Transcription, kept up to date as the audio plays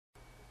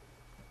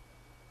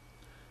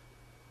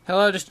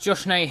Hello, this is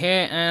Joshinator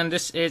here, and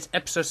this is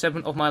episode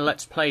 7 of my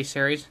Let's Play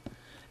series.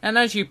 And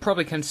as you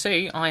probably can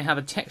see, I have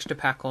a texture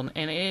pack on,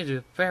 and it is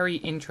a very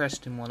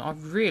interesting one. I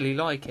really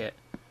like it.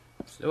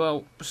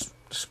 Well,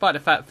 despite the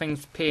fact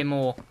things appear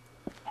more,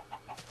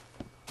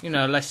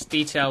 less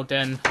detailed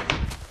than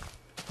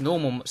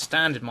normal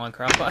standard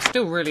Minecraft, but I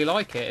still really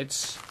like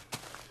it.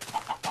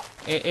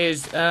 It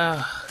is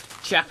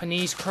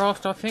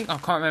JapaneseCraft, I think. I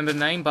can't remember the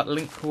name, but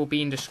link will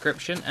be in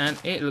description, and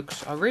I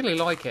really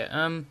like it.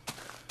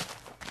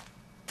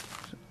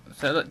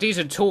 So look, these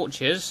are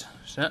torches,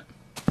 so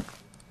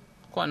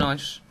quite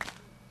nice.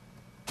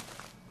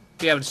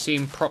 Be able to see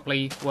them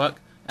properly work.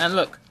 And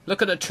look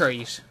at the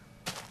trees.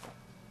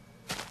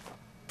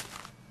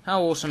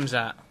 How awesome is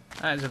that?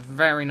 That is a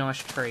very nice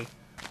tree.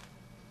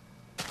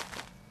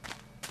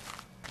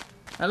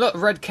 And look,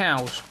 red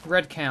cows.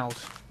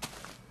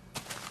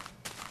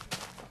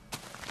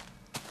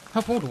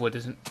 Hope all the wood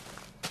isn't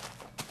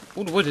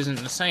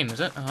the same,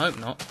 is it? I hope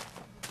not.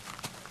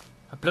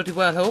 I bloody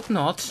well hope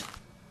not.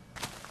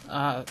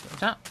 What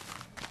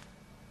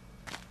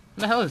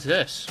the hell is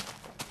this?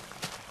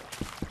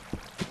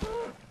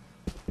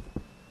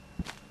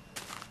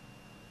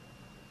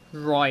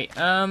 Right,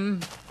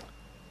 not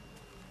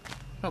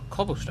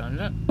cobblestone,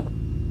 is it?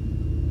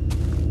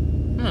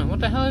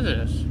 What the hell is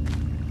this?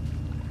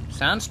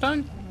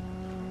 Sandstone?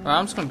 Right,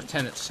 I'm just gonna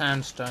pretend it's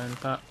sandstone,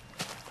 but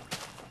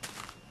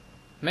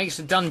it makes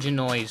a dungeon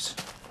noise,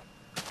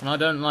 and I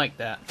don't like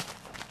that.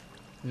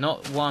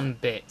 Not one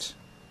bit.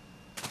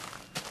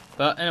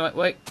 But anyway,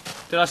 wait.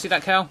 Did I see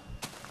that cow?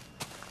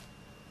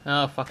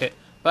 Oh, fuck it.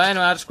 But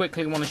anyway, I just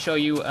quickly want to show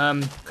you,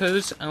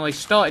 because I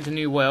started a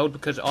new world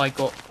because I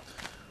got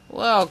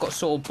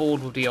sort of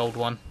bored with the old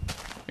one.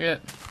 Yeah.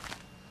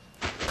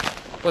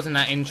 Wasn't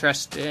that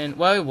interesting?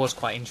 Well, it was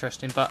quite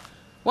interesting, but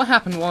what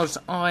happened was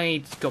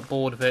I got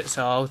bored of it,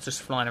 so I was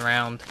just flying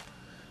around.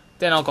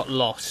 Then I got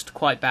lost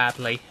quite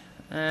badly,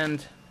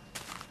 and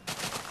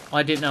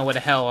I didn't know where the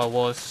hell I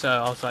was, so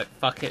I was like,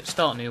 fuck it,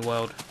 start a new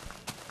world.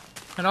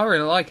 And I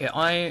really like it.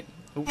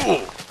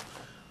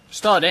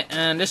 Started it,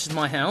 and this is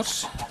my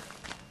house.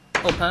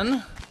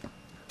 Open.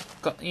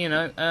 Got, you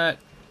wanna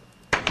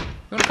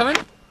come in?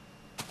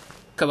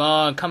 Come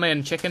on, come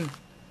in, chicken.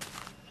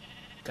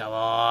 Come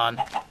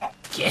on.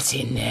 Get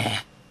in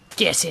there.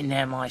 Get in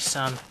there, my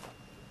son.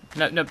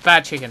 No,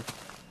 bad chicken.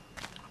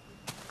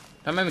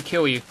 Don't make me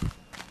kill you.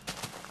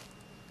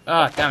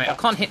 Ah, oh, damn it, I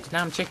can't hit the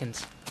damn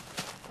chickens.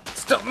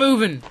 Stop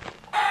moving!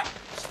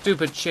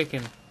 Stupid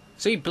chicken.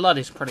 See, blood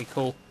is pretty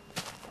cool.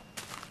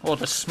 Or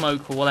the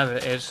smoke, or whatever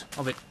it is,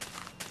 of it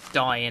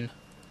dying.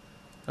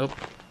 Oh.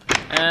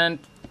 And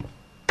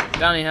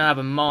down here I have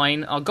a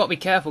mine. I've got to be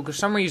careful, because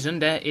for some reason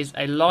there is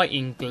a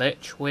lighting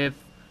glitch with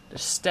the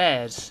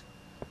stairs.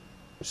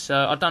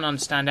 So I don't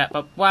understand that,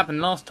 but what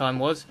happened last time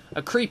was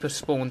a creeper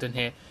spawned in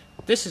here.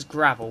 This is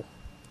gravel.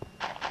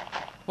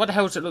 What the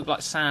hell does it look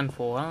like sand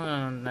for? I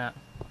don't know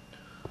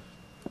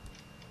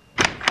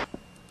that.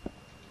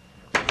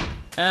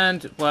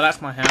 And, well,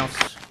 that's my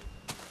house.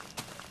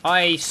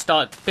 I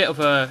start a bit of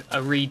a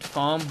reed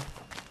farm.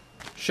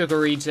 Sugar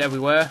reeds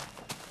everywhere.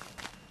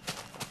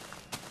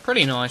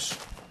 Pretty nice.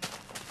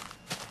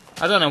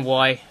 I don't know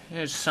why.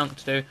 It's something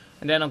to do.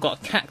 And then I've got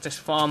a cactus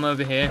farm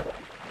over here.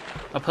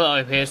 I put it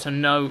over here so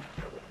no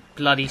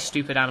bloody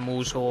stupid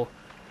animals or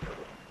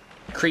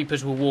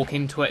creepers will walk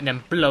into it and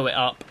then blow it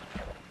up.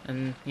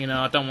 And,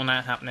 I don't want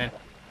that happening.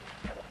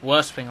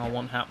 Worst thing I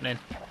want happening.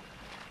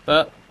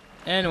 But,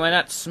 anyway,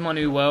 that's my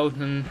new world,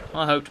 and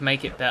I hope to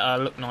make it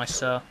better, look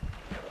nicer.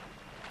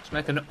 Let's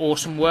make an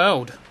awesome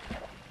world.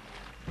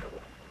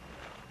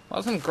 Why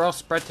doesn't grass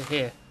spread to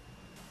here?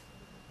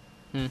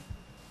 I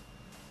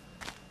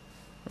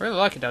really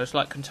like it though, it's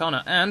like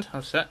katana. And,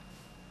 what's that?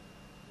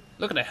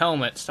 Look at the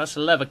helmets, that's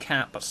a leather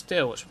cap, but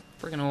still, it's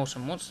freaking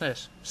awesome. What's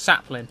this?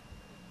 Sapling.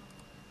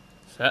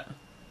 Set.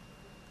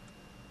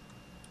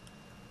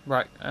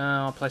 Right,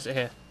 I'll place it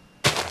here.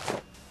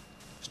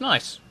 It's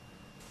nice.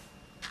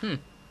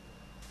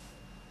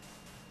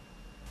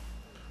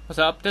 What's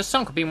up? There's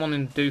something I've been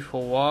wanting to do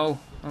for a while.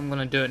 I'm going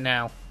to do it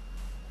now.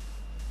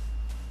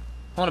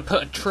 I want to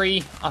put a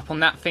tree up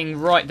on that thing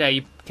right there.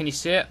 Can you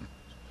see it?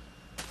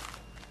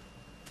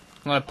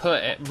 I'm going to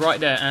put it right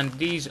there, and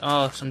these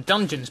are some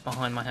dungeons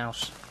behind my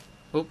house.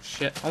 Oh,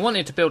 shit. I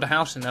wanted to build a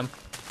house in them,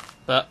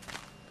 but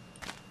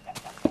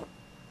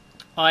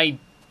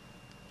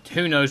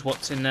who knows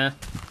what's in there.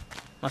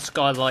 My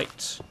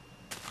skylights.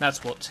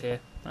 That's what's here.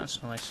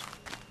 That's nice.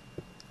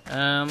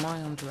 I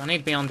need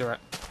to be under it.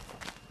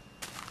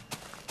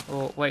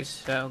 Oh, wait,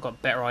 I've got a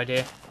better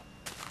idea.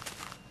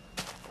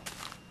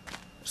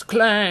 Let's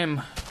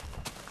climb!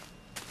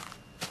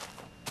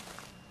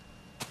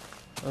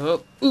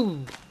 Oh,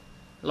 ooh!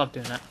 Love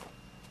doing that.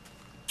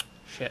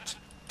 Shit.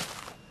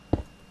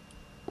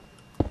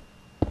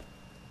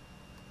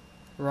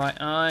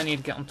 Right, I need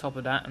to get on top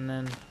of that and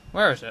then...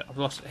 Where is it? I've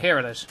lost it. Here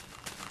it is.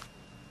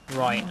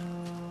 Right.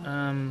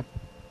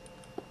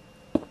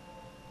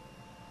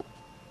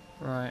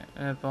 Right,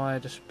 if I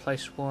just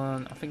place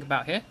one, I think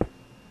about here.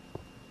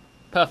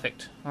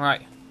 Perfect.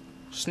 Alright.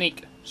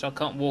 Sneak. so I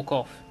can't walk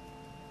off.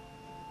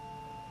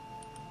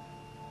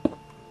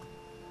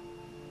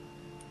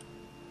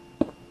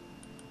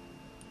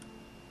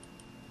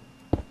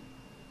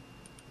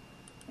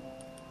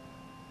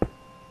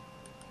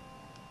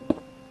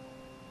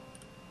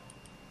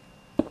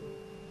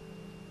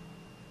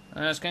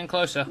 It's getting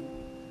closer.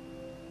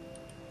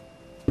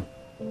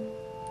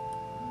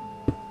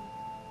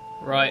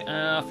 Right,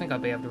 I think I'll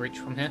be able to reach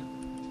from here.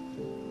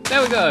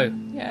 There we go!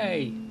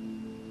 Yay!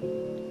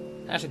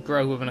 That should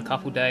grow within a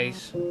couple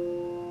days.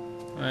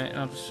 Right,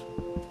 I'll just...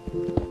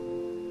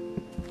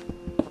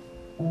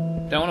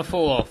 Don't want to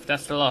fall off,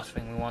 that's the last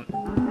thing we want.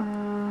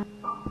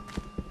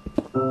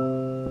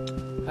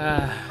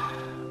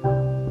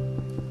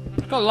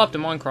 Gotta love the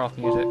Minecraft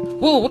music.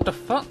 Whoa, what the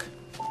fuck?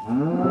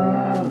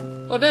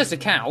 Oh, there's the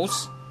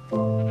cows.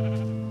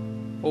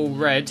 All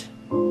red.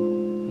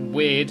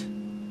 Weird.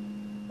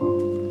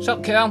 What's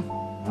up, cow?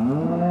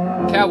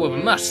 Cow with a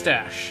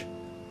mustache.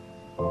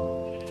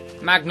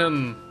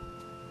 Magnum.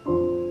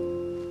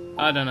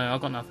 I don't know, I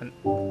got nothing.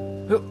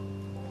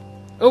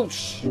 Oh,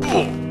 shit.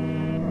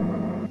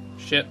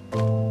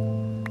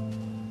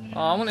 Oh,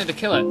 I wanted to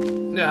kill it.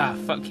 Ah,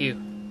 fuck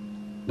you.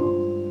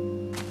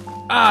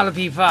 I'll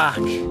be back.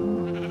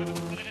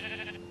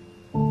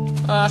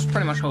 That's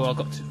pretty much all I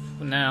got to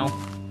for now.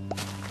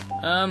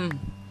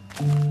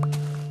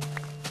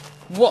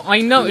 What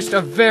I noticed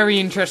a very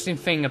interesting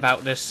thing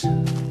about this.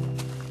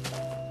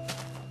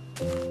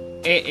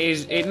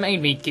 It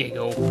made me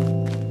giggle.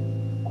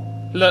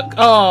 Look,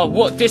 oh,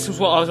 what this was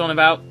what I was on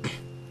about.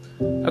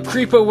 A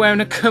creeper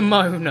wearing a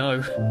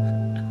kimono.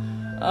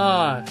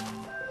 Ah.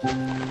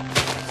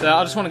 So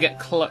I just want to get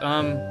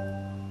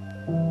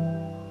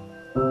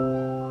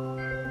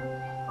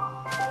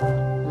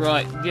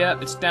Right, yeah,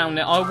 it's down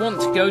there. I want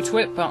to go to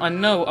it, but I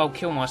know I'll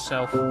kill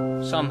myself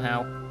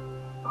somehow.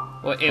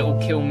 Or it'll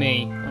kill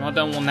me, and I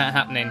don't want that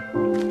happening.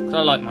 Because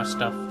I like my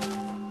stuff.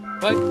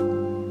 Right?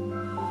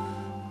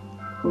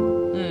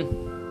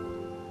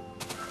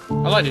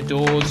 I like the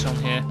doors on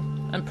here.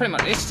 And pretty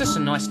much, it's just a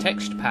nice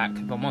texture pack,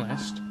 if I'm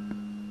honest.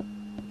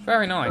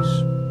 Very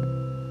nice.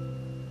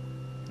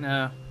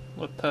 Now,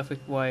 what a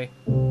perfect way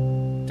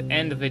to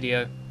end the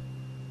video.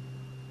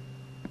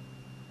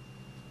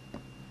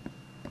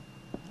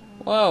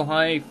 Well,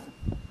 I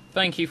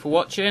thank you for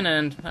watching,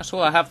 and that's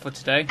all I have for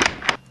today.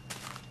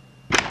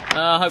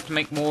 I hope to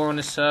make more on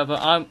this server.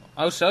 I've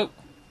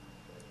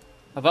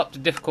upped the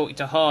difficulty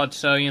to hard,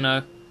 so you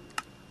know,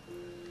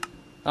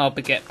 I'll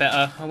get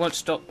better. I won't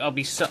stop. I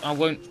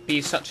won't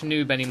be such a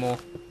noob anymore.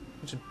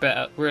 Which is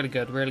better. Really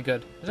good. Really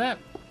good. Is that?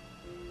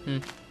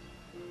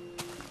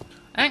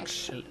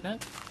 Actually, no.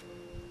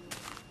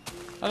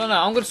 I don't know.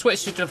 I'm gonna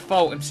switch to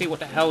default and see what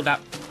the hell that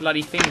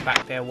bloody thing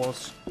back there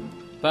was.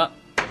 But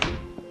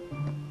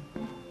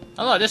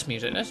I like this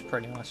music, that's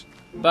pretty nice.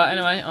 But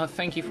anyway, I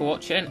thank you for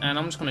watching, and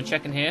I'm just going to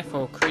check in here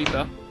for a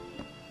creeper.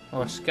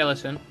 Or a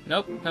skeleton.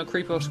 Nope, no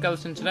creeper or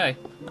skeleton today.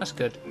 That's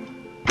good.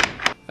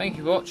 Thank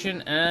you for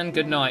watching, and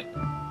good night.